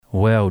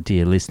Well,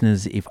 dear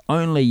listeners, if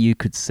only you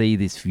could see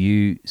this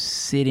view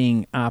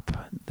sitting up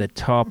the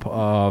top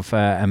of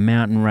a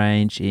mountain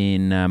range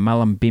in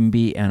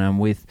Mullumbimby, and I'm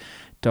with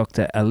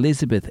Dr.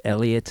 Elizabeth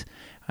Elliott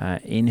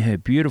in her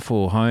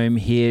beautiful home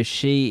here.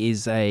 She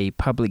is a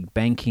public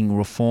banking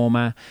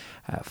reformer,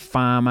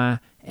 farmer,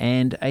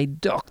 and a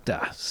doctor.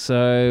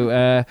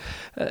 So,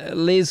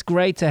 Liz,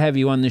 great to have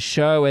you on the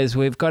show. As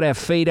we've got our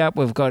feet up,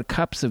 we've got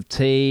cups of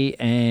tea,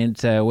 and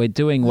we're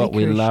doing what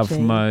we love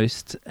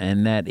most,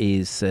 and that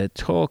is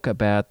talk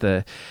about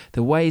the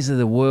ways of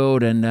the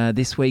world. And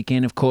this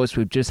weekend, of course,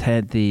 we've just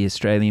had the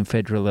Australian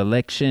federal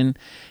election,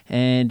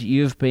 and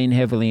you've been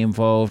heavily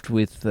involved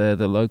with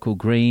the local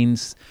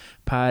Greens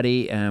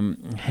party.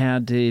 How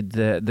did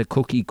the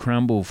cookie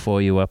crumble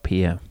for you up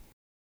here?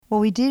 Well,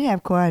 we did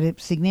have quite a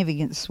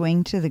significant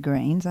swing to the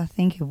Greens. I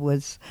think it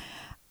was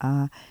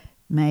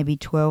maybe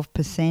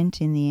 12%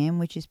 in the end,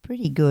 which is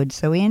pretty good.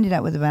 So we ended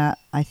up with about,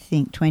 I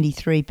think,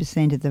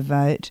 23% of the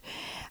vote.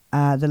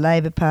 The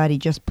Labor Party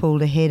just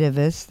pulled ahead of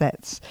us.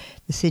 That's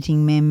the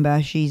sitting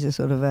member. She's a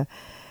sort of a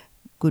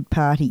good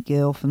party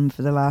girl for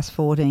the last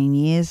 14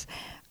 years.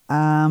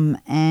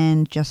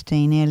 And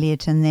Justine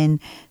Elliott, and then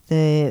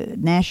the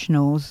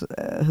Nationals,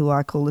 who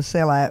I call the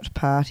sellout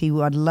party.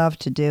 I'd love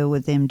to deal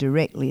with them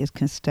directly as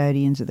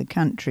custodians of the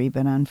country,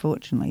 but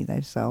unfortunately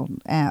they've sold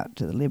out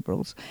to the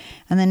Liberals.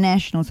 And the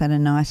Nationals had a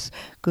nice,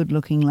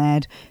 good-looking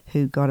lad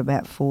who got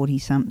about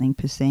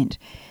 40-something%.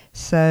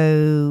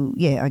 So,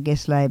 yeah, I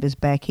guess Labor's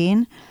back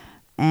in.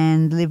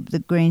 And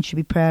the Greens should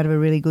be proud of a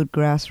really good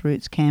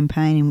grassroots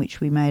campaign in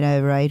which we made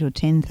over 8,000 or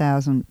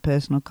 10,000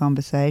 personal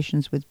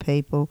conversations with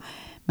people,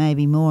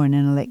 maybe more in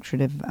an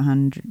electorate of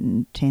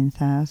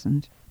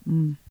 110,000.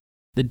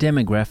 The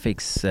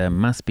demographics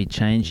must be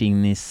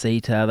changing this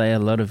seat, are they? A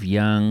lot of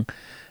young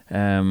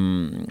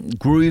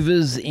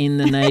groovers in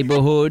the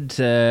neighbourhood.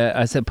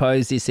 I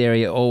suppose this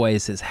area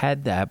always has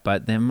had that,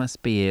 but there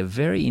must be a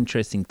very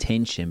interesting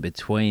tension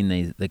between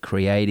the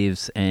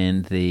creatives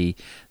and the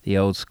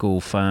old school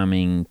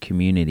farming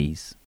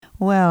communities.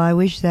 Well, I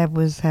wish that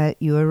was how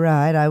you were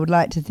right. I would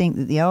like to think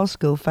that the old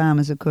school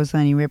farmers, of course,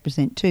 only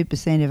represent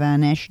 2% of our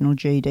national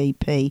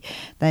GDP.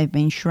 They've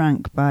been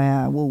shrunk by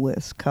our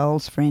Woolworths,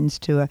 Coles friends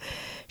to a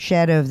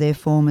shadow of their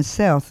former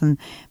self, and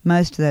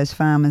most of those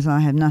farmers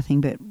I have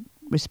nothing but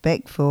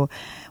respect for.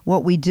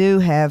 What we do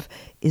have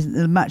is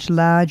a much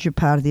larger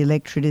part of the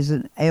electorate is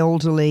an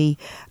elderly,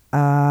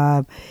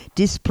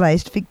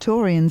 displaced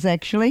Victorians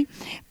actually,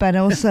 but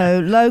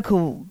also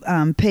local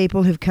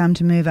people who've come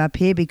to move up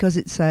here because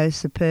it's so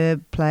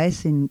superb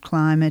place in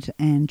climate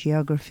and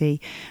geography,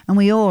 and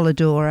we all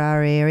adore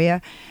our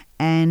area.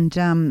 And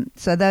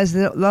so there's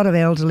a lot of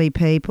elderly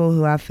people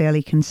who are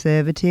fairly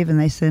conservative, and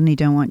they certainly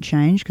don't want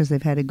change because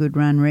they've had a good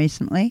run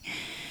recently.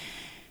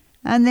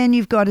 And then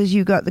you've got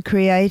the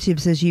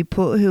creatives, as you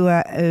put, who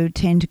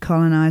tend to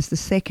colonise the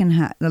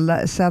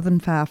southern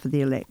half of the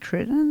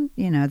electorate, and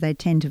they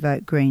tend to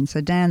vote Green. So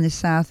down the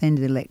south end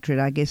of the electorate,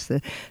 I guess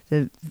the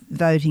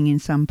voting in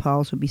some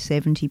polls would be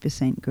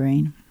 70%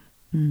 Green.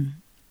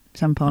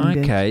 Some polling.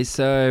 Okay,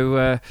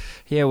 so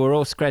we're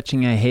all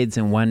scratching our heads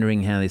and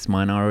wondering how this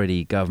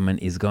minority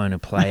government is going to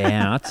play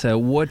out. So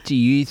what do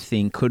you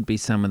think could be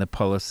some of the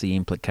policy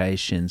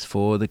implications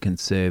for the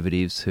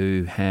Conservatives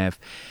who have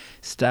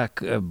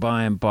stuck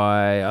by and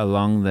by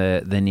along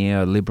the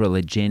neoliberal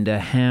agenda?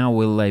 How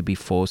will they be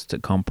forced to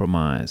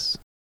compromise?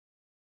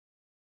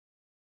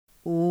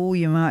 Oh,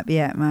 you might be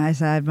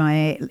outside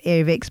my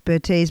area of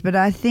expertise, but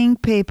I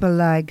think people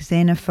like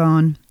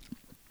Xenophon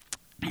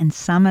and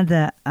some of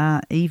the,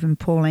 even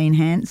Pauline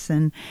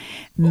Hanson,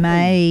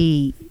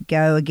 may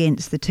go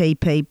against the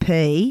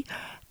TPP,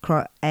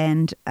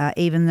 and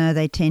even though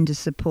they tend to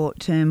support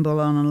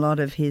Turnbull on a lot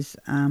of his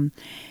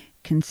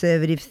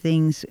conservative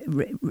things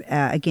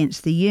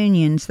against the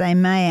unions, they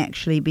may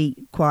actually be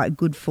quite a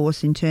good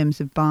force in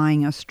terms of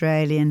buying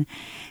Australian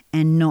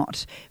and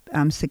not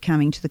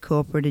succumbing to the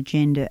corporate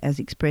agenda as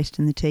expressed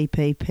in the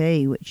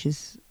TPP, which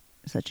is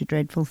such a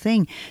dreadful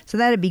thing. So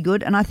that'd be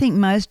good. And I think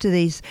most of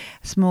these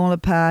smaller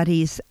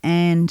parties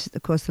and,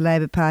 of course, the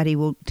Labor Party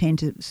will tend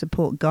to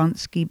support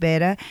Gonski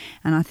better.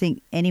 And I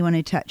think anyone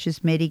who touches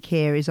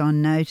Medicare is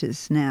on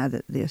notice now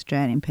that the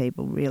Australian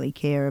people really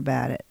care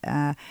about it.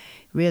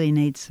 Really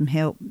needs some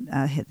help,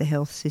 the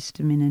health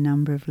system in a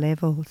number of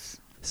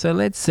levels. So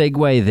let's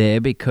segue there,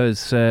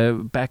 because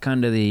back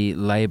under the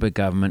Labor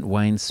government,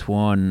 Wayne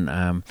Swan,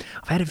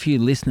 I've had a few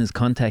listeners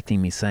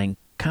contacting me saying,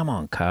 come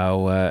on,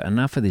 Carl,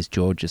 enough of this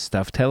Georgia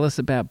stuff. Tell us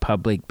about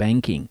public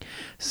banking.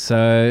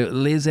 So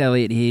Liz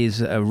Elliott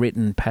here's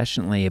written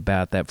passionately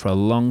about that for a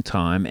long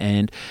time.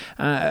 And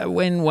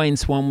when Wayne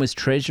Swan was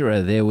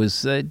Treasurer, there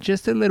was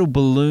just a little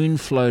balloon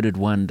floated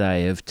one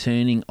day of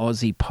turning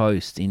Aussie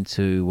Post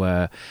into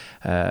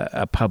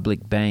a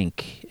public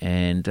bank.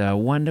 and I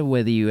wonder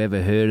whether you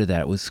ever heard of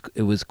that.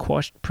 It was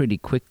quashed pretty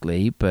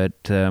quickly, but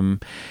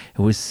it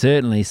was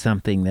certainly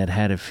something that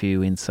had a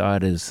few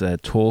insiders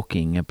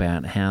talking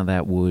about how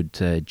that would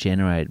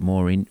generate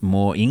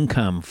more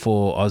income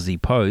for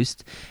Aussie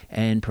Post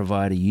and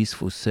provide a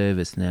useful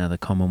service. Now the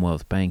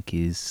Commonwealth Bank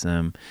is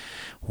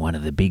one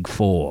of the big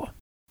four.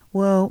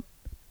 Well,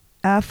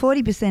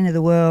 40% of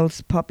the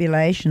world's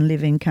population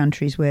live in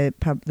countries where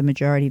the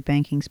majority of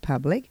banking's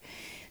public.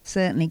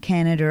 Certainly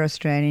Canada,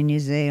 Australia, New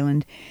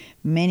Zealand,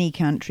 many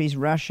countries,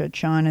 Russia,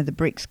 China, the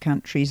BRICS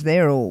countries, they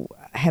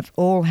have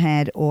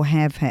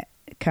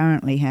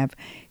currently have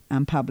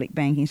public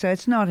banking. So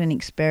it's not an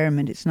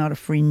experiment, it's not a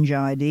fringe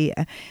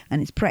idea,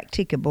 and it's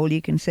practicable.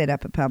 You can set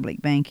up a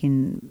public bank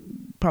in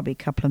probably a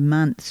couple of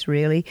months,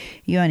 really.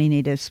 You only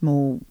need a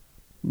small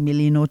 $1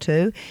 million or $2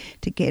 million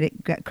to get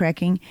it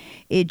cracking.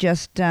 It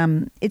just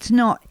it's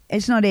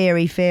not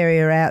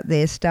airy-fairy or out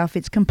there stuff.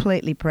 It's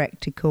completely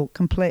practical,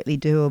 completely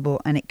doable,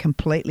 and it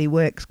completely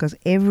works because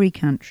every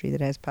country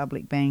that has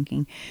public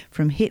banking,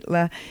 from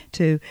Hitler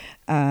to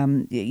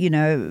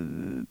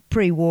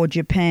pre-war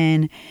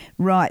Japan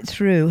right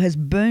through, has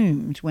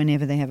boomed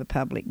whenever they have a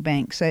public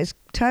bank. So it's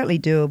totally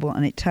doable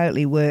and it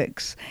totally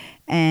works.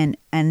 And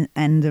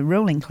the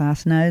ruling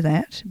class know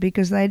that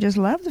because they just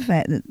love the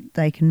fact that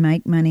they can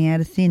make money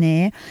out of thin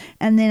air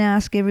and then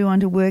ask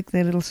everyone to work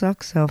their little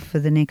socks off for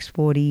the next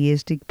 40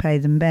 years to pay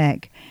them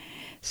back.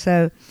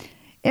 So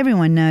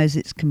everyone knows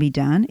it can be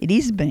done. It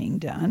is being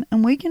done,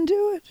 and we can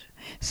do it.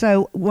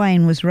 So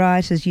Wayne was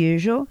right as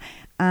usual,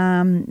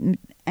 and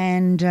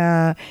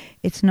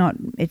it's not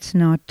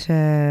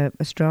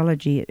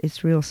astrology.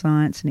 It's real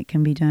science, and it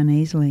can be done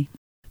easily.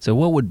 So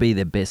what would be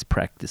the best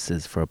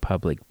practices for a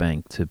public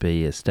bank to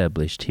be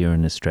established here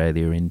in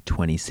Australia in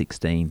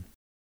 2016?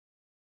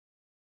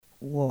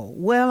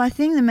 Well, I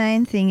think the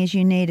main thing is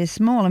you need a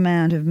small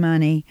amount of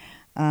money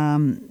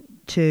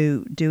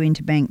to do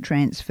interbank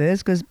transfers,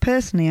 because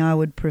personally I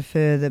would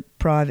prefer the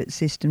private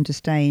system to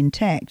stay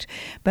intact.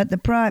 But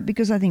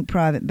because I think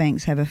private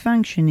banks have a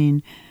function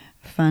in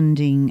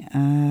funding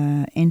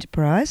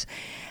enterprise.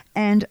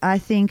 And I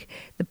think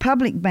the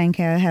public bank,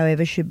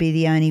 however, should be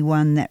the only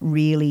one that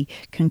really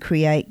can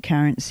create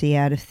currency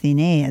out of thin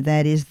air.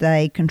 That is,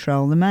 they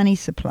control the money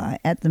supply.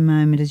 At the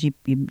moment, as you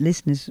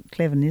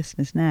clever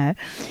listeners know,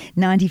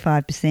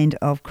 95%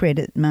 of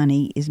credit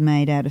money is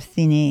made out of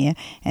thin air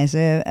as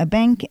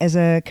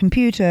a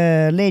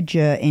computer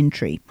ledger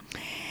entry.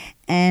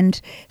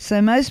 And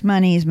so most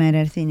money is made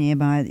out of thin air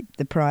by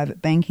the private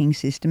banking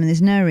system, and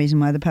there's no reason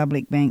why the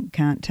public bank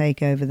can't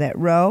take over that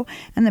role,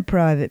 and the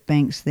private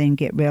banks then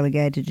get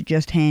relegated to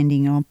just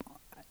handing on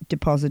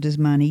depositors'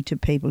 money to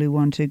people who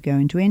want to go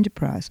into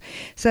enterprise.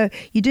 So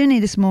you do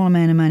need a small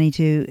amount of money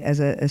as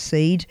a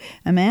seed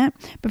amount,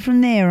 but from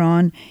there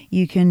on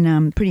you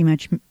can pretty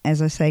much,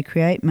 as I say,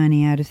 create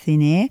money out of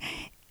thin air.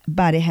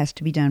 But it has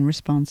to be done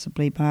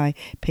responsibly by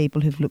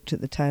people who've looked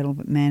at the total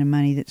amount of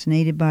money that's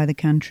needed by the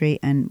country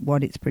and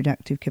what its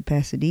productive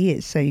capacity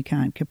is. So you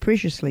can't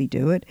capriciously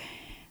do it.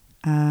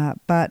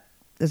 But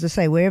as I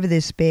say, wherever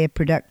there's spare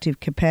productive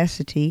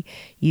capacity,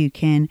 you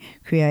can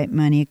create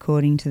money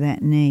according to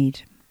that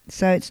need.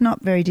 So it's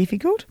not very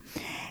difficult,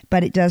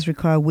 but it does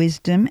require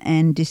wisdom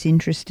and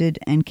disinterested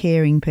and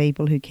caring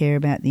people who care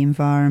about the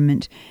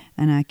environment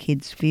and our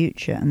kids'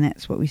 future. And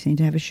that's what we seem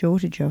to have a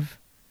shortage of.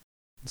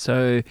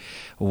 So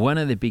one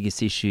of the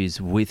biggest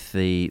issues with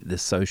the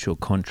social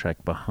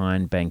contract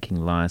behind banking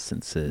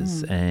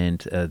licenses and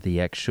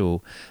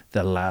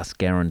the last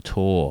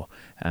guarantor,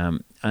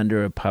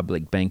 under a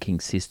public banking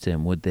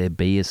system, would there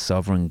be a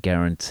sovereign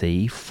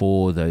guarantee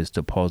for those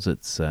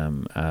deposits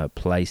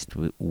placed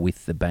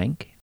with the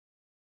bank?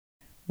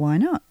 Why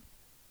not?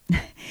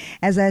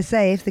 As I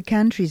say, if the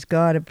country's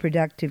got a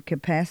productive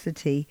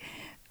capacity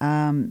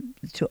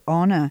to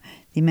honour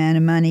the amount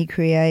of money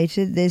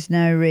created, there's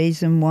no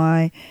reason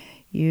why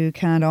you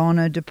can't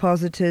honour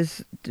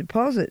depositors'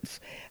 deposits.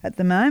 At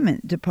the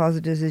moment,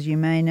 depositors, as you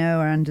may know,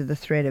 are under the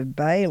threat of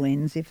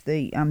bail-ins. If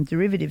the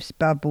derivatives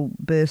bubble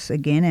bursts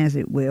again, as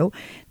it will,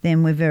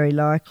 then we're very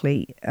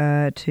likely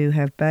to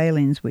have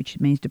bail-ins, which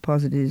means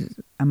depositors'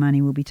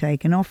 money will be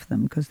taken off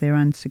them because they're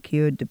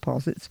unsecured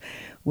deposits,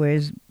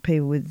 whereas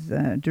people with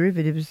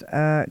derivatives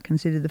are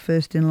considered the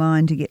first in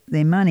line to get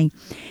their money.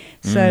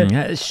 So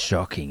that is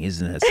shocking,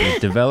 isn't it? So the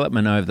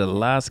development over the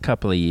last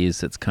couple of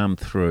years that's come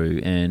through,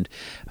 and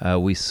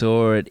we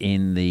saw it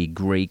in the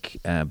Greek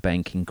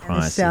banking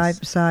crisis.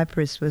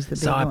 Cyprus was the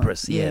big one.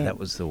 Cyprus, yeah, that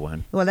was the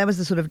one. Well, that was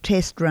the sort of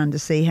test run to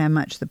see how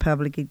much the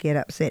public could get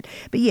upset.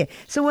 But yeah,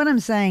 so what I'm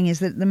saying is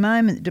that at the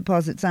moment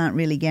deposits aren't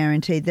really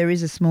guaranteed. There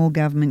is a small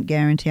government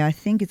guarantee. I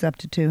think it's up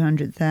to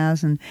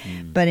 200,000,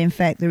 but in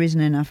fact there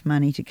isn't enough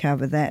money to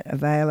cover that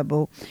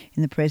available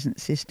in the present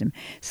system.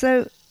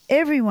 So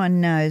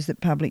everyone knows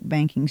that public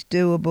banking's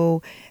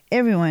doable.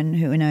 Everyone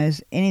who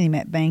knows anything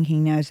about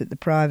banking knows that the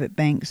private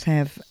banks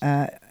have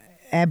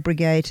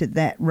abrogated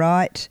that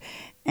right,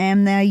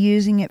 and they're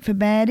using it for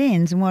bad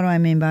ends. And what do I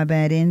mean by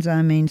bad ends?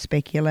 I mean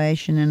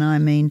speculation, and I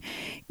mean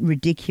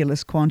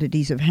ridiculous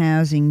quantities of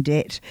housing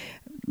debt,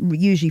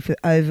 usually for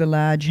over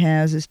large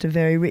houses to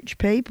very rich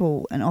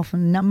people, and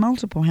often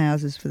multiple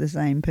houses for the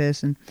same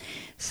person.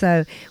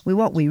 So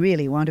what we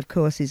really want, of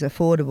course, is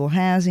affordable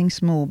housing,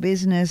 small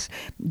business,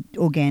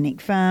 organic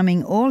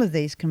farming. All of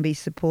these can be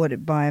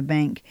supported by a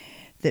bank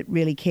that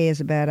really cares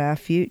about our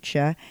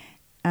future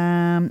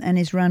and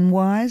is run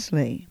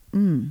wisely.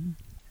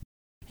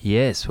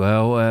 Yes,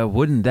 well,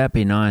 wouldn't that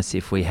be nice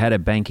if we had a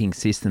banking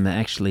system that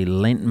actually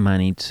lent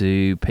money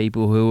to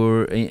people who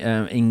were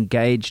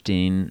engaged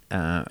in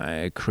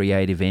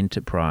creative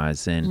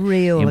enterprise and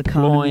real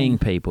employing economy.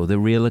 people, the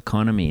real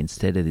economy,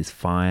 instead of this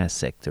fire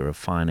sector of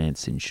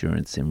finance,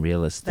 insurance and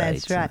real estate.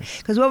 That's right.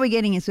 Because what we're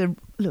getting is a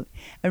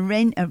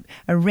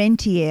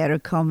rentier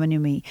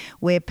economy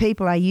where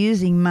people are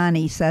using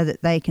money so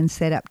that they can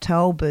set up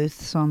toll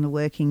booths on the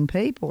working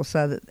people,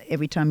 so that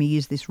every time you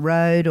use this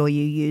road or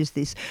you use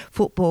this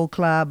football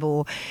club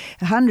or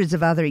hundreds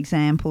of other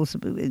examples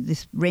of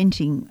this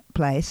renting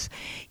place,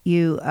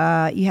 you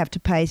have to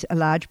pay a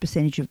large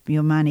percentage of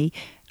your money,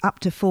 up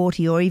to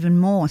 40 or even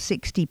more,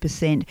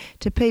 60%,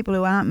 to people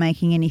who aren't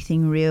making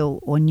anything real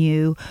or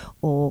new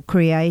or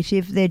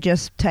creative. They're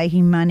just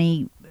taking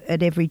money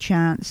at every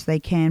chance they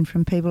can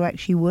from people who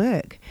actually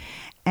work.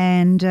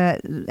 And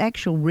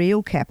actual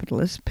real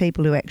capitalists,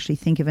 people who actually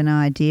think of an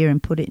idea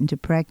and put it into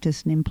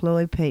practice and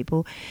employ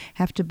people,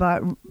 have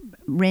to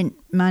rent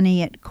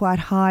money at quite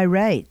high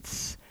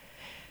rates.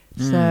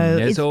 So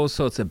there's all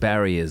sorts of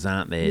barriers,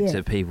 aren't there, Yeah.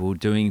 to people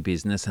doing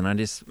business. And I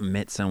just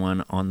met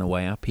someone on the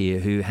way up here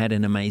who had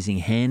an amazing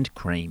hand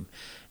cream.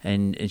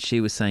 And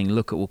she was saying,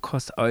 look, it will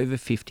cost over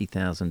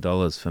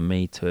 $50,000 for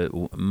me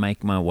to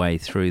make my way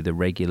through the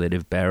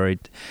regulative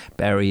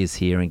barriers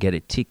here and get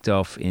it ticked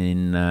off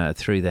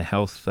through the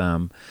health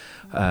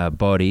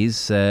bodies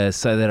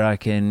so that I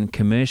can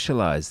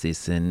commercialise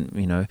this. And,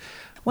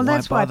 Well,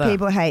 that's why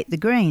people hate the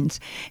Greens.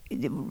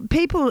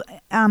 People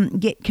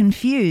get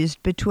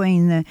confused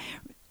between the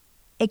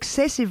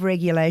excessive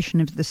regulation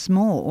of the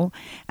small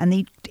and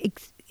the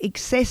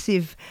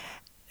excessive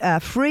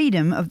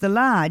freedom of the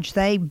large.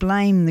 They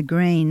blame the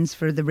Greens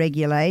for the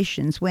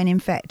regulations when in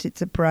fact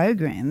it's a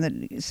program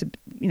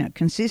that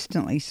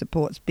consistently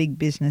supports big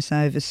business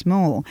over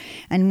small.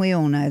 And we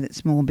all know that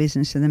small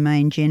business are the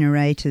main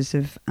generators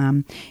of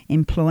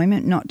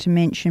employment, not to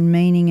mention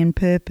meaning and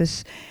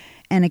purpose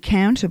and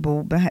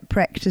accountable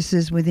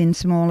practices within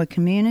smaller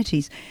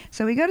communities.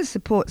 So we've got to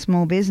support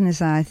small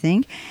business, I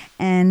think,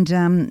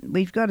 and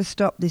we've got to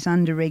stop this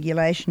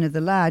under-regulation of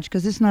the large,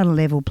 because it's not a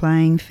level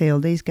playing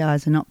field. These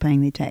guys are not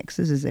paying their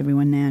taxes, as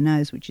everyone now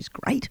knows, which is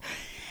great.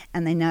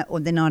 And they know,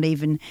 or they're not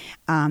even,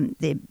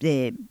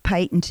 they're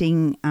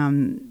patenting,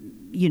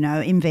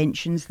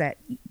 inventions that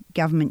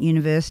government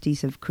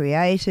universities have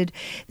created.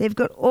 They've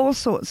got all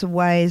sorts of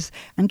ways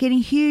and getting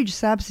huge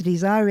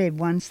subsidies. I read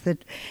once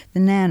that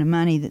the amount of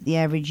money that the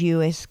average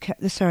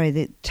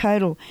the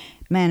total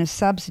amount of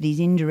subsidies,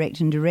 indirect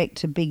and direct,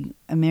 to big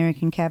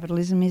American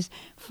capitalism is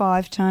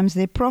 5 times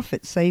their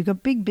profits. So you've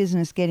got big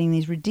business getting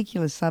these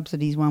ridiculous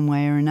subsidies one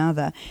way or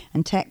another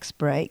and tax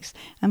breaks,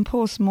 and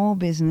poor small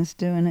business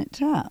doing it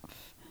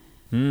tough.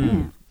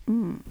 Yeah.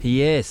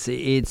 Yes,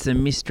 it's a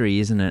mystery,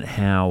 isn't it,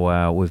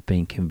 how we've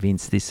been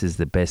convinced this is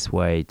the best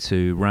way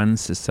to run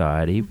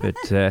society. But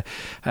the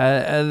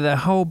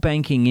whole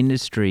banking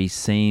industry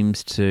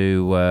seems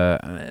to,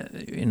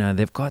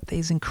 they've got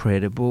these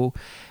incredible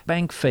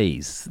bank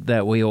fees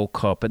that we all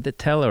cop at the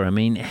teller. I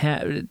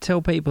mean,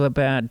 tell people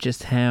about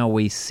just how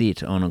we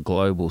sit on a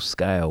global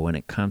scale when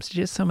it comes to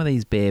just some of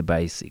these bare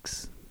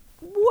basics.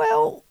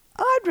 Well,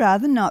 I'd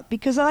rather not,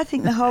 because I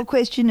think the whole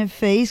question of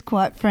fees,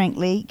 quite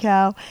frankly,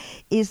 Carl,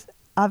 is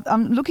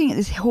I'm looking at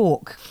this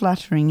hawk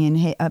fluttering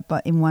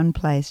in one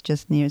place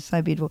just near. It's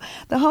so beautiful.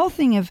 The whole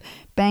thing of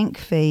bank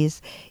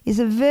fees is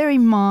a very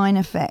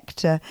minor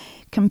factor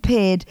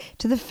compared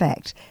to the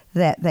fact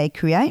that they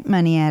create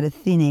money out of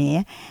thin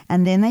air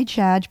and then they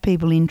charge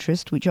people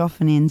interest, which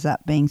often ends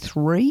up being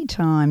 3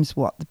 times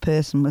what the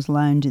person was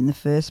loaned in the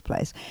first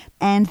place.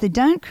 And they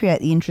don't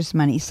create the interest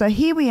money. So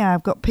here we are,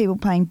 I've got people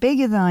paying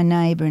beggar thy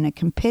neighbour in a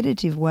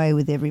competitive way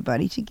with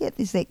everybody to get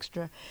this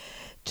extra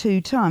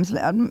 2 times.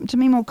 To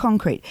be more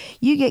concrete,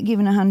 you get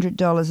given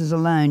 $100 as a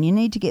loan. You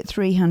need to get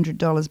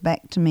 $300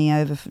 back to me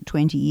over for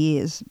 20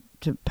 years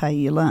to pay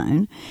your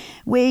loan.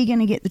 Where are you going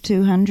to get the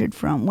 $200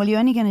 from? Well, you're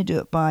only going to do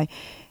it by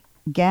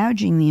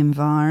gouging the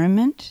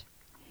environment,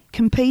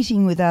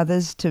 competing with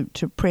others to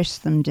press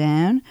them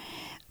down,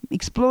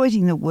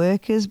 exploiting the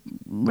workers,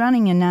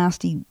 running a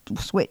nasty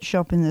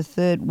sweatshop in the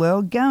third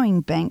world,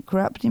 going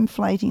bankrupt,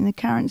 inflating the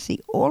currency,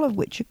 all of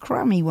which are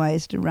crummy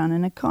ways to run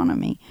an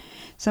economy.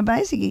 So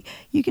basically,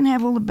 you can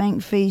have all the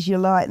bank fees you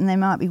like, and they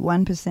might be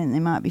 1%, they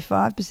might be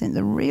 5%.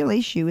 The real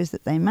issue is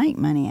that they make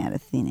money out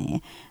of thin air,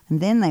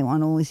 and then they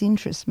want all this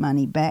interest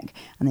money back,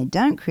 and they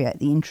don't create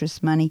the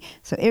interest money.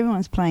 So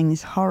everyone's playing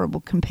this horrible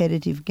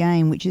competitive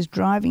game, which is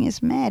driving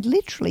us mad.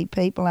 Literally,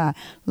 people are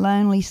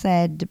lonely,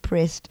 sad,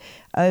 depressed,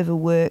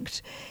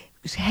 overworked,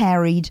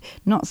 harried,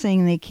 not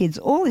seeing their kids.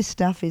 All this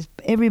stuff is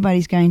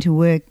everybody's going to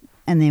work,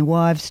 and their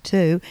wives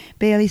too,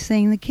 barely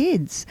seeing the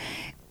kids.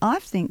 I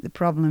think the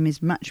problem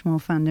is much more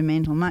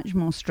fundamental, much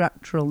more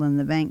structural than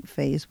the bank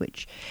fees,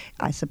 which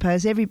I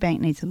suppose every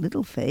bank needs a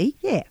little fee.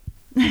 Yeah.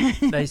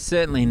 They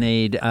certainly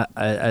need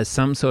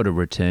some sort of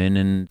return,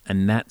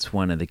 and that's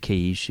one of the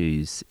key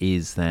issues,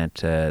 is that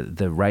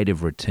the rate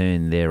of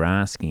return they're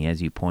asking,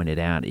 as you pointed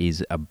out,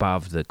 is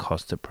above the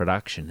cost of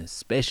production,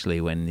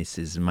 especially when this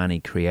is money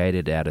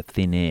created out of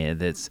thin air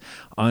that's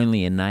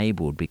only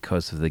enabled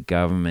because of the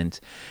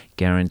government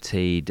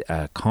guaranteed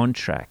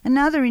contract.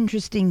 Another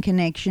interesting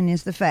connection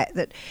is the fact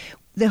that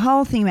the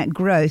whole thing about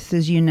growth,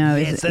 as you know,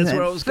 Yes, is that's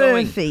where I was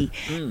going.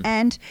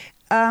 And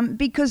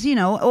because,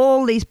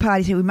 all these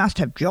parties say we must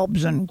have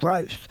jobs and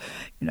growth,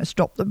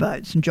 stop the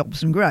boats and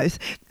jobs and growth,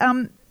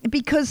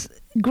 because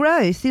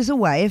growth is a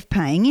way of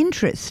paying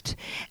interest.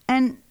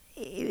 And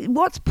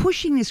what's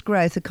pushing this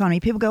growth economy?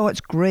 People go, it's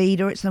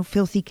greed, or it's the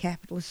filthy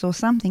capitalists or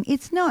something.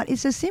 It's not.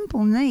 It's a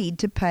simple need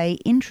to pay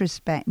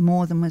interest back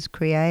more than was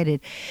created.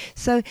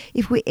 So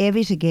if we're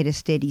ever to get a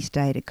steady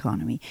state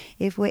economy,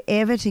 if we're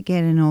ever to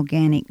get an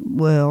organic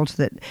world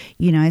that,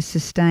 is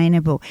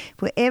sustainable,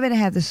 if we're ever to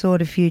have the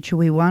sort of future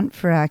we want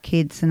for our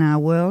kids and our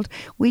world,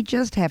 we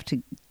just have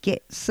to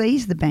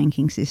seize the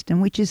banking system,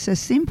 which is a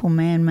simple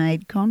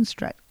man-made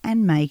construct,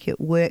 and make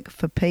it work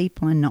for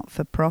people and not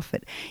for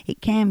profit.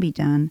 It can be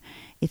done.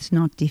 It's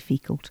not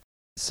difficult.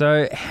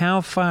 So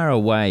how far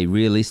away,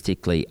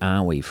 realistically,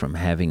 are we from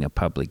having a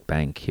public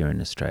bank here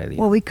in Australia?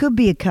 Well, we could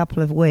be a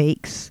couple of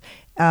weeks,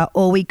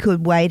 or we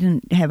could wait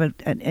and have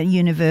a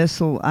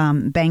universal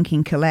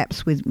banking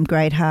collapse with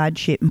great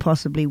hardship and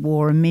possibly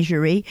war and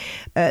misery.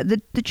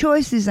 The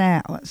choice is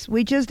ours.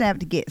 We just have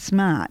to get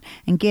smart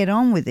and get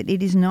on with it.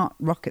 It is not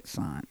rocket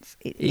science.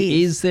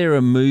 Is there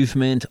a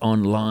movement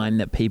online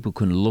that people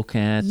can look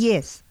at?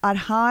 Yes. I'd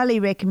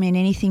highly recommend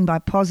anything by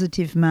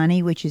Positive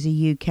Money, which is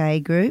a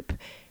UK group.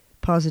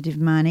 Positive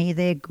Money,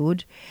 they're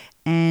good.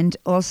 And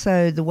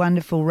also the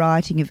wonderful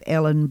writing of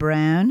Ellen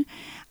Brown.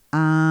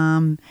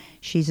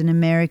 She's an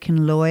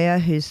American lawyer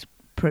who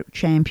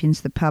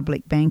champions the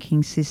public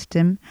banking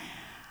system.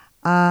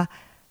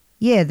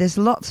 There's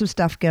lots of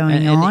stuff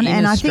going on,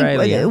 and I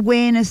think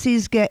awareness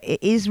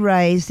is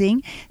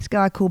raising. This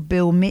guy called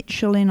Bill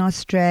Mitchell in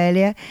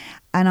Australia,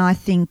 and I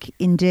think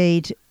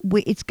indeed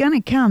it's going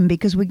to come,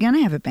 because we're going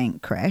to have a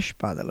bank crash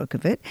by the look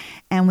of it,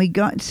 and we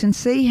got to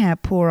see how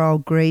poor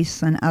old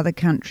Greece and other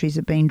countries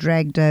have been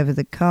dragged over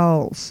the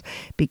coals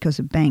because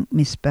of bank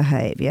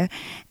misbehaviour,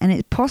 and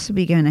it's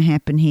possibly going to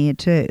happen here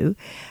too.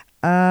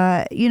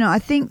 I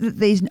think that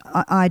these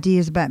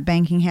ideas about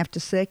banking have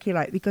to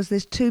circulate, because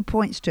there's 2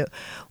 points to it.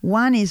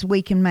 One is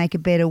we can make a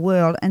better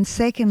world, and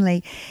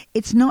secondly,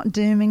 it's not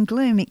doom and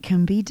gloom. It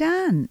can be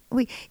done.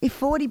 If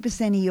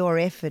 40% of your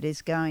effort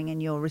is going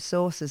and your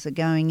resources are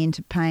going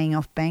into paying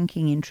off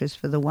banking interest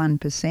for the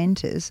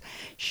 1%ers,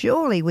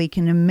 surely we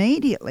can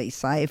immediately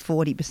save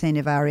 40%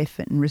 of our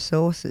effort and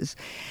resources.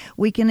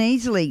 We can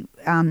easily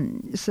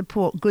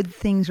support good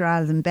things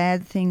rather than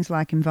bad things,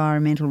 like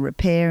environmental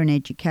repair and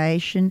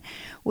education.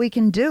 We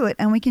can do it,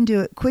 and we can do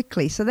it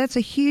quickly. So that's a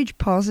huge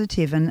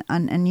positive. And I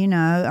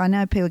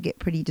know people get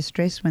pretty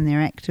distressed when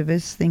they're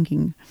activists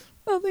thinking,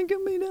 nothing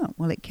can be done.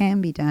 Well, it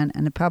can be done,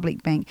 and a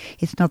public bank,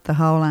 it's not the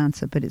whole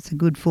answer, but it's a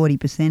good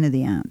 40% of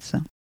the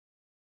answer.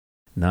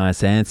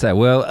 Nice answer.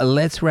 Well,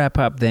 let's wrap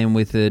up then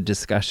with a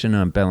discussion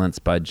on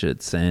balanced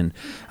budgets. And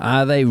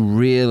are they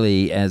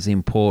really as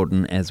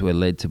important as we're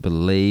led to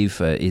believe?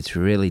 It's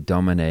really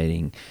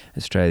dominating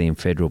Australian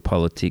federal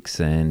politics,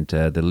 and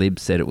the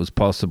Libs said it was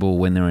possible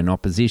when they're in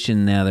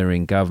opposition. Now they're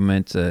in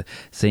government.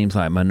 Seems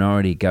like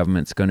minority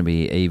government's going to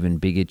be an even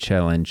bigger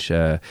challenge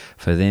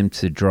for them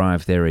to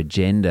drive their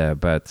agenda.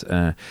 But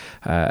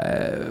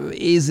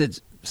is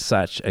it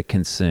such a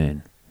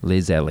concern?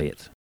 Liz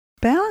Elliott.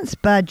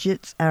 Balanced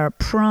budgets are a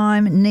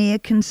prime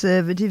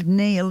neoconservative,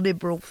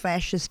 neoliberal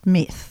fascist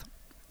myth.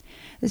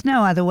 There's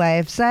no other way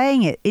of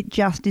saying it. It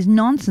just is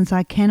nonsense.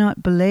 I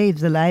cannot believe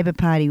the Labor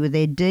Party, with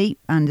their deep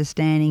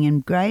understanding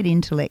and great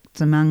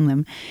intellects among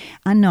them,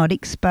 are not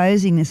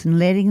exposing this and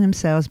letting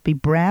themselves be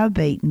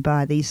browbeaten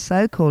by these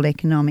so-called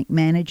economic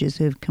managers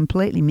who have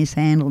completely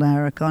mishandled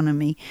our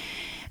economy,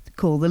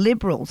 called the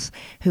Liberals,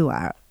 who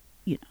are,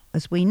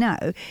 as we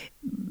know,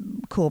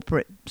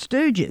 corporate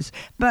stooges.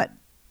 But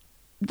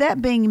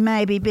that being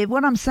maybe, but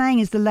what I'm saying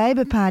is the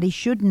Labor Party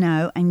should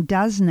know, and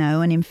does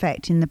know, and in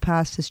fact in the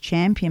past has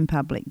championed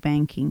public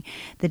banking,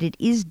 that it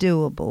is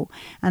doable,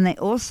 and they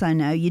also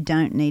know you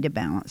don't need a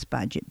balanced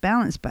budget.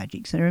 Balanced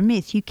budgets are a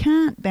myth. You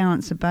can't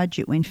balance a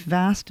budget when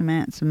vast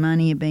amounts of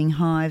money are being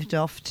hived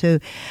off to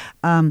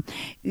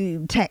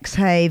tax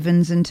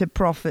havens and to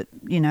profit,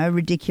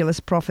 ridiculous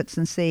profits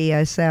and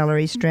CEO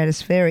salaries,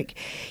 stratospheric.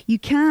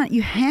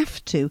 You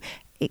have to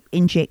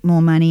inject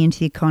more money into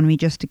the economy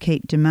just to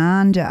keep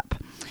demand up.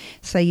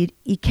 So you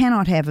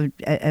cannot have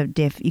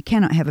you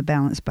cannot have a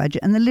balanced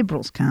budget, and the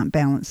Liberals can't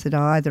balance it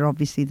either.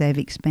 Obviously, they've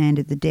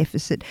expanded the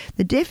deficit.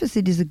 The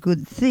deficit is a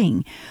good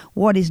thing.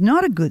 What is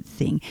not a good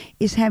thing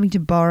is having to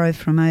borrow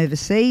from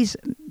overseas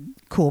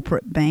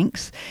corporate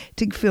banks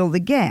to fill the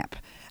gap.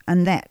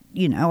 And that,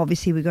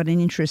 obviously we've got an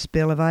interest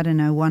bill of, I don't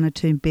know, 1 or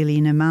 2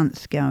 billion a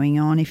month going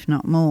on, if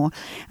not more.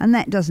 And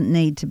that doesn't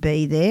need to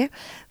be there.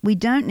 We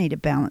don't need a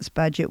balanced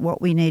budget.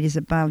 What we need is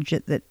a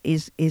budget that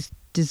is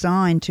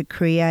designed to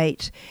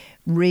create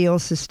real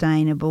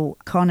sustainable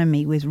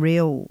economy with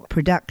real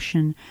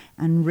production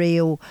and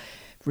real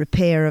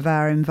repair of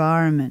our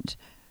environment.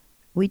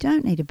 We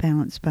don't need a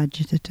balanced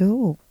budget at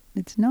all.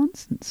 It's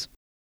nonsense.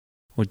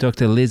 Well,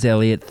 Dr. Liz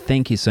Elliott,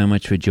 thank you so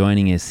much for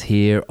joining us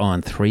here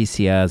on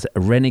 3CR's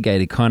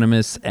Renegade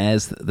Economists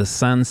as the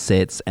sun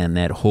sets and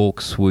that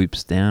hawk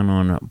swoops down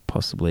on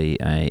possibly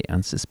a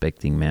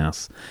unsuspecting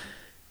mouse.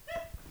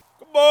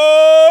 Come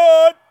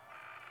on!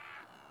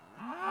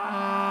 Come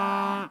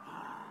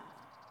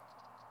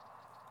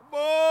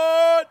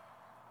on!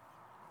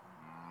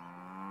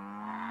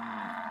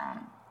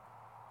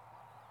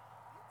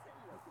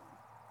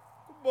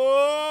 Come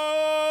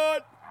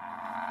on!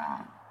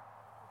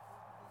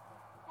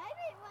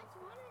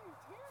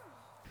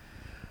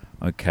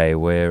 Okay,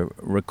 we're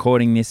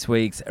recording this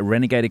week's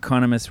Renegade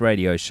Economist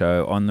radio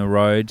show on the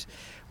road.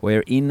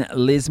 We're in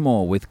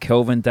Lismore with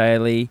Kelvin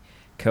Daly.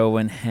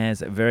 Kelvin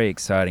has a very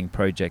exciting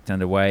project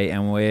underway,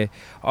 and we're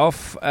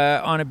off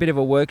on a bit of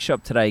a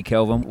workshop today,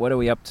 Kelvin. What are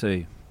we up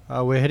to?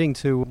 We're heading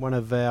to one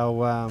of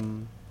our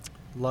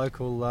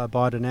local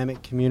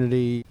biodynamic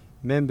community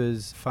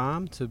members'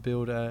 farm to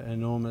build an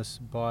enormous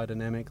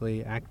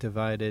biodynamically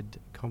activated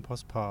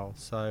compost pile.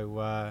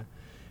 So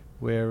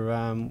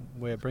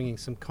we're bringing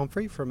some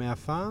comfrey from our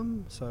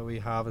farm. So we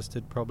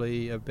harvested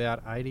probably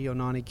about 80 or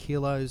 90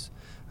 kilos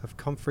of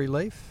comfrey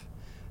leaf,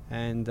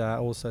 and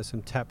also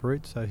some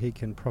taproot so he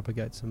can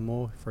propagate some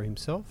more for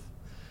himself.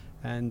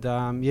 And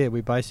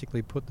we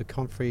basically put the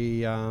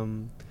comfrey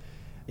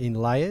in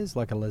layers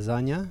like a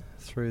lasagna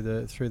through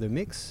the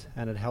mix,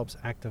 and it helps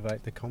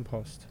activate the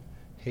compost,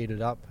 heat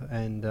it up,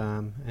 and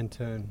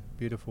turn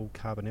beautiful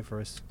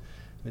carboniferous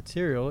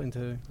material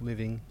into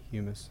living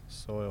humus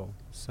soil.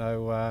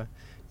 So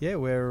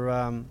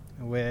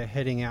we're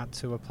heading out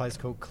to a place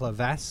called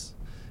Clavas,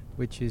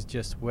 which is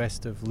just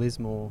west of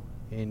Lismore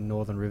in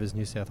Northern Rivers,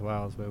 New South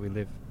Wales, where we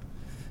live.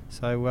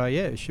 So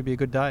it should be a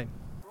good day.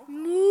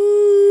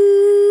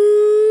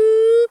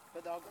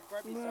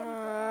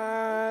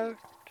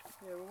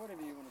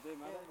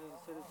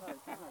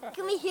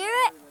 Can we hear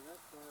it?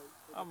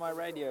 On my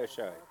radio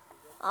show.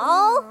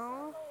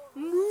 Oh.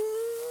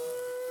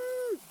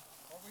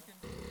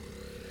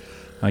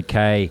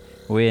 Okay,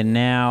 we're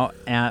now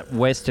out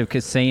west of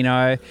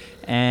Casino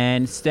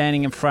and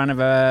standing in front of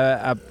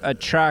a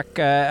truck,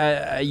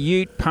 a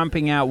ute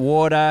pumping out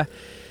water,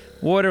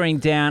 watering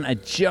down a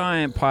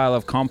giant pile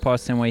of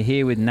compost. And we're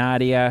here with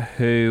Nadia,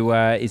 who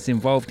is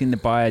involved in the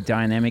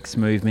biodynamics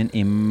movement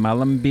in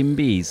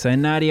Mullumbimby. So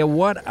Nadia,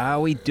 what are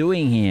we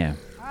doing here?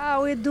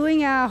 We're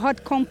doing a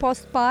hot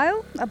compost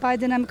pile, a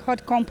biodynamic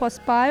hot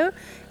compost pile,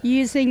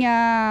 using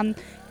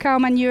cow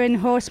manure and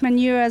horse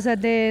manure as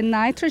the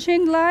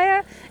nitrogen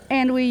layer,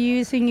 and we're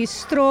using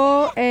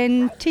straw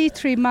and tea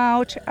tree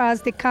mulch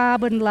as the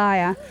carbon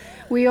layer.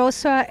 We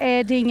also are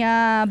adding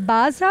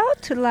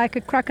basalt, like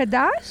a cracker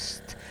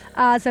dust,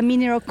 as a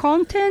mineral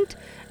content,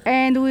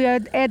 and we are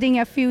adding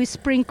a few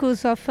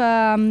sprinkles of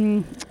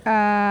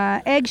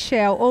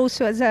eggshell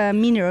also as a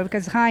mineral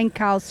because high in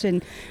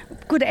calcium.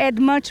 Could add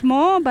much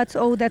more, but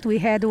all that we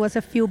had was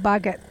a few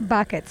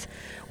buckets.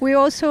 We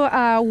also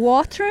are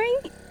watering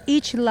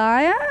each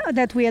layer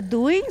that we are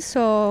doing,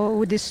 so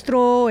with the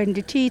straw and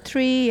the tea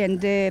tree and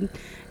the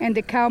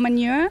cow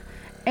manure,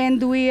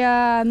 and we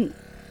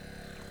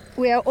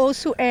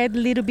also add a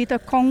little bit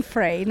of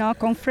comfrey.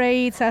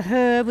 Comfrey is a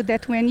herb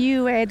that when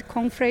you add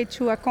comfrey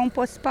to a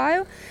compost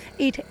pile,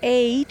 it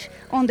aids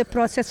on the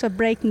process of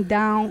breaking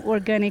down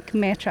organic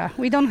matter.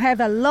 We don't have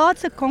a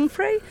lot of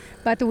comfrey,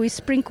 but we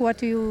sprinkle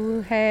what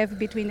you have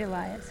between the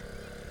layers.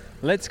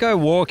 Let's go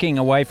walking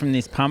away from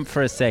this pump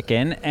for a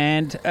second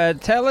and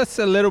tell us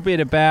a little bit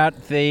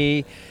about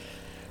the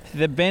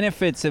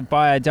benefits of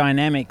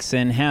biodynamics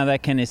and how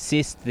that can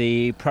assist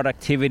the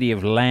productivity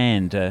of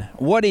land.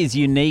 What is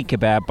unique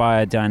about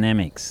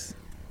biodynamics?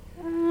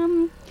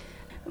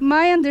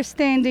 My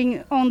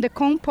understanding on a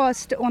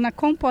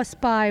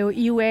compost pile,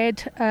 you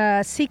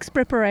add 6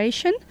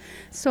 preparation.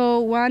 So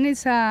one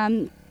is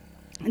the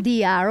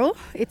yarrow.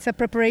 It's a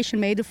preparation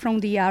made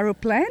from the yarrow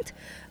plant.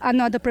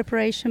 Another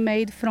preparation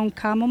made from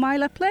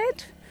chamomile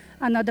plant.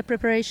 Another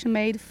preparation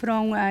made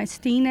from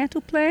sting nettle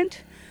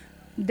plant.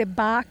 The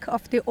bark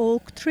of the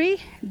oak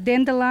tree,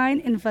 dandelion,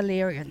 and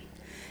valerian.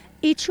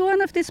 Each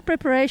one of these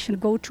preparations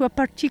go to a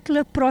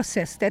particular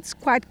process that's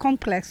quite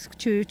complex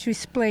to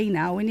explain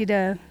now. We need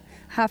a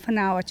half an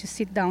hour to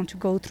sit down to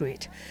go through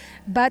it.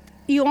 But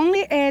you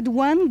only add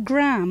 1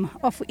 gram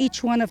of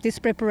each one of this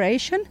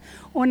preparation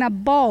on a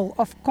bowl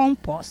of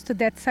compost.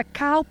 That's a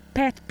cow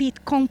pet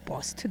peat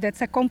compost.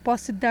 That's a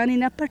compost done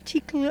in a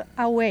particular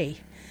way.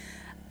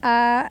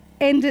 And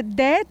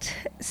that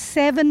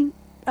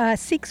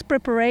 6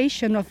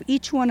 preparation of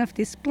each one of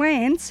these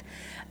plants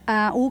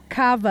will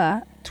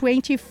cover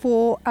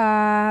 24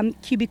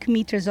 cubic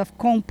meters of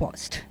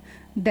compost.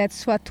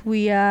 That's what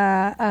we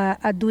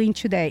are doing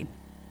today.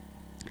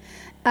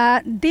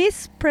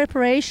 This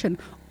preparation,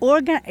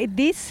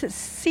 this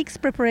 6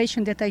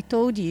 preparation that I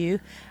told you,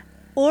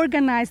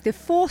 organize the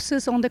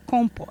forces on the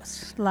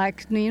compost.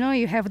 Like,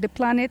 you have the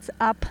planets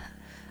up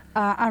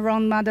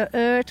around Mother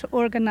Earth,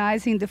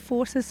 organizing the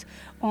forces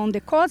on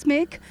the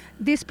cosmic.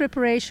 This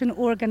preparation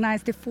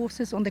organize the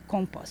forces on the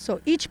compost.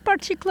 So each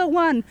particular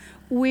one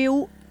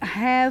will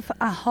have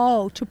a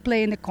role to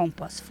play in the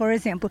compost. For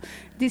example,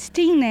 the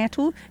sting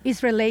nettle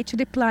is related to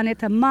the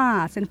planet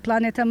Mars, and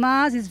planet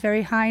Mars is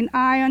very high in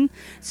iron,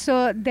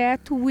 so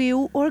that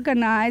will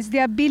organize the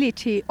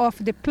ability of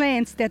the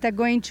plants that are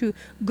going to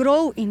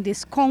grow in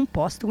this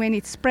compost when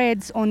it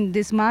spreads on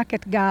this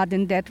market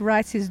garden that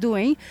rice is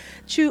doing,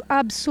 to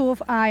absorb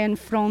iron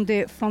from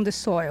the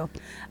soil.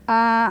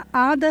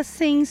 Other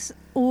things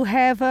will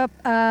have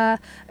a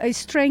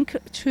strength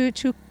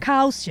to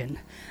calcium.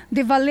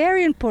 The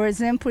valerian, for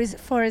example,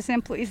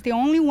 is the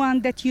only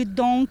one that you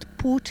don't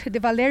put. The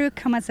valerian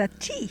comes as a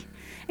tea.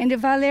 And the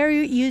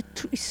valerian, you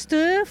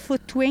stir for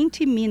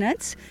 20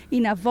 minutes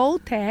in a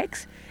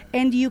vortex,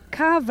 and you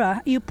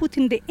put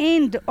in the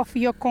end of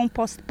your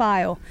compost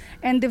pile.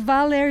 And the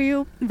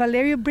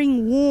valerian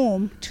bring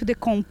warmth to the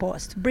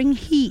compost, bring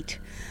heat.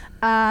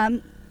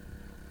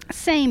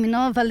 Same,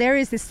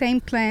 valerian is the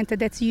same plant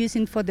that's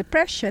used for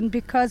depression,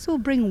 because it will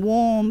bring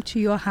warmth to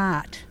your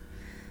heart.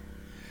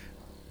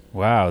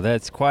 Wow,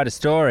 that's quite a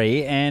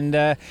story. And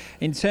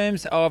in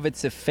terms of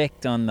its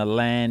effect on the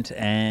land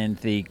and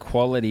the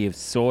quality of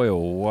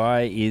soil,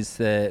 why is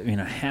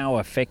how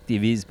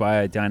effective is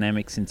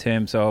biodynamics in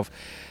terms of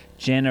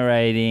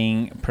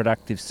generating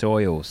productive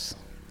soils?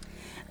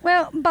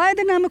 Well,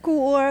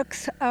 biodynamical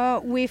works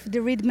with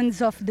the rhythms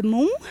of the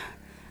moon.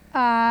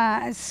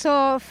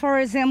 So, for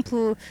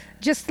example,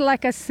 just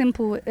like a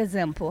simple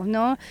example,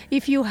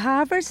 if you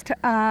harvest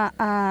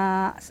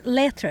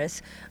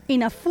lettuce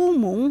in a full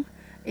moon,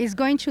 is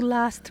going to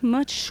last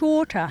much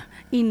shorter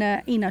in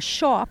a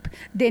shop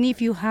than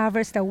if you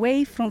harvest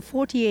away from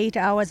 48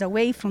 hours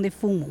away from the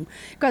full moon.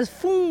 Because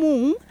full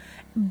moon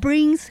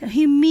brings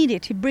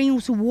humidity,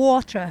 brings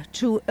water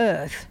to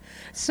earth.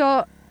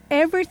 So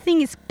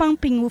everything is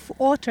pumping with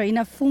water in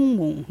a full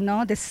moon,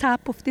 the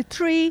sap of the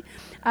tree,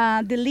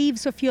 the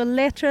leaves of your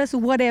lettuce,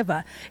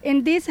 whatever.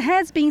 And this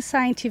has been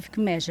scientific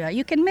measure.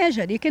 You can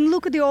measure it. You can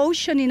look at the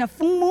ocean in a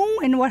full moon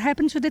and what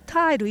happens to the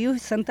tide.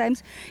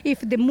 Sometimes,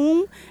 if the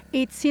moon,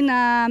 it's in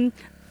a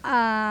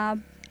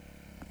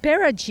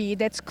perigee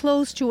that's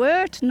close to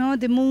Earth,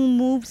 the moon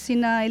moves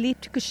in an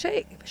elliptical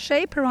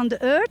shape around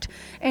the Earth,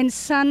 and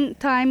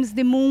sometimes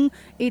the moon,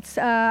 it's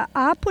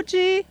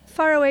apogee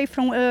far away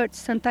from Earth,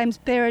 sometimes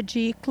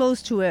perigee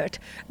close to Earth.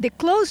 The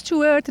close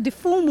to Earth, the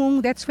full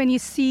moon, that's when you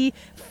see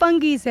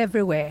fungi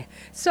everywhere.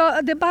 So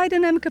the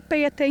biodynamic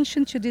pay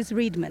attention to these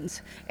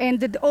rhythms,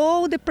 and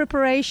all the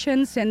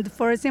preparations. And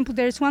for example,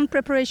 there's one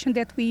preparation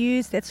that we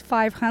use that's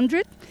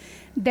 500.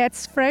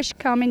 That's fresh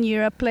cow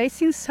manure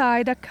placed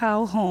inside a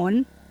cow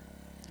horn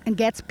and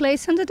gets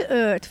placed under the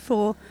earth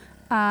for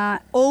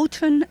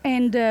autumn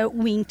and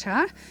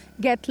winter,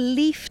 get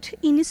lifted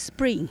in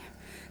spring.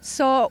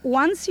 So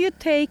once you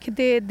take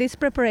this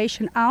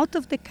preparation out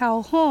of the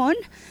cow horn,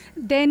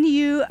 then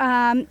you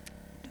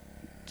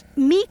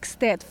mix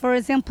that. For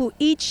example,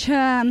 each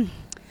 10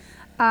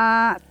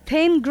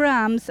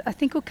 grams, I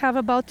think will cover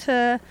about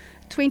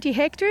 20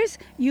 hectares.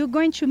 You're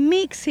going to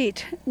mix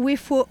it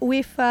with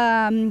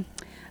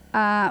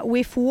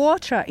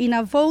water in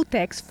a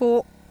vortex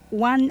for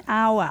 1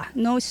 hour,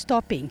 no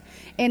stopping.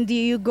 And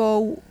you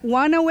go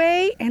one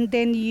way, and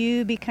then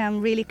you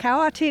become really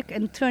chaotic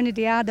and turn it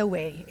the other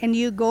way. And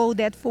you go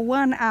that for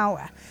 1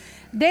 hour.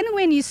 Then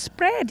when you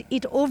spread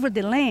it over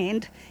the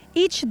land,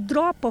 each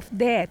drop of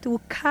that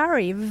will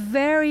carry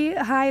very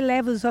high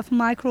levels of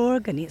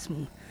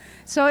microorganisms.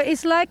 So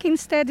it's like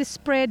instead of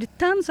spread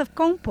tons of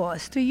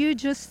compost, you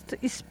just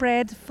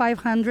spread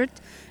 500.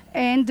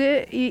 And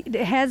it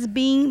has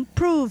been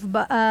proved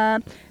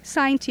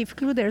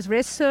scientifically. There's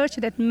research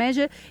that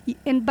measure,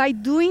 and by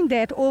doing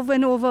that over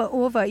and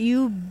over,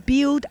 you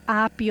build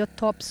up your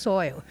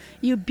topsoil.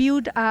 You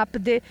build up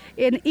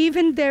and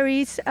even there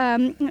is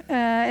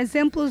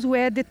examples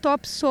where the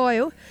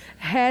topsoil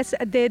has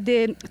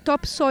the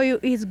topsoil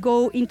is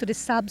go into the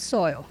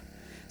subsoil.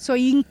 So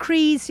you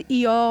increase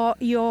your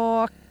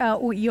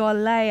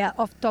layer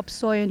of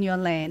topsoil in your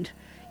land.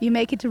 You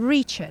make it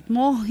richer,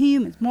 more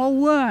humans, more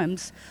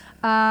worms,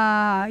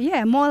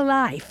 more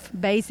life.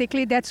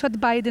 Basically, that's what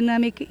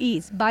biodynamic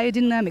is.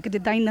 Biodynamic, the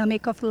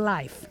dynamic of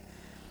life.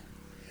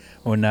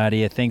 Well,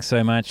 Nadia, thanks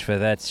so much for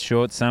that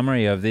short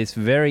summary of this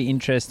very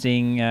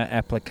interesting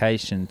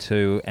application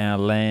to our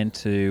land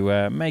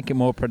to make it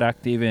more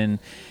productive and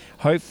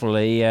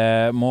hopefully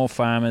more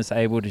farmers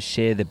able to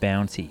share the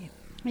bounty.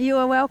 You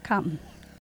are welcome.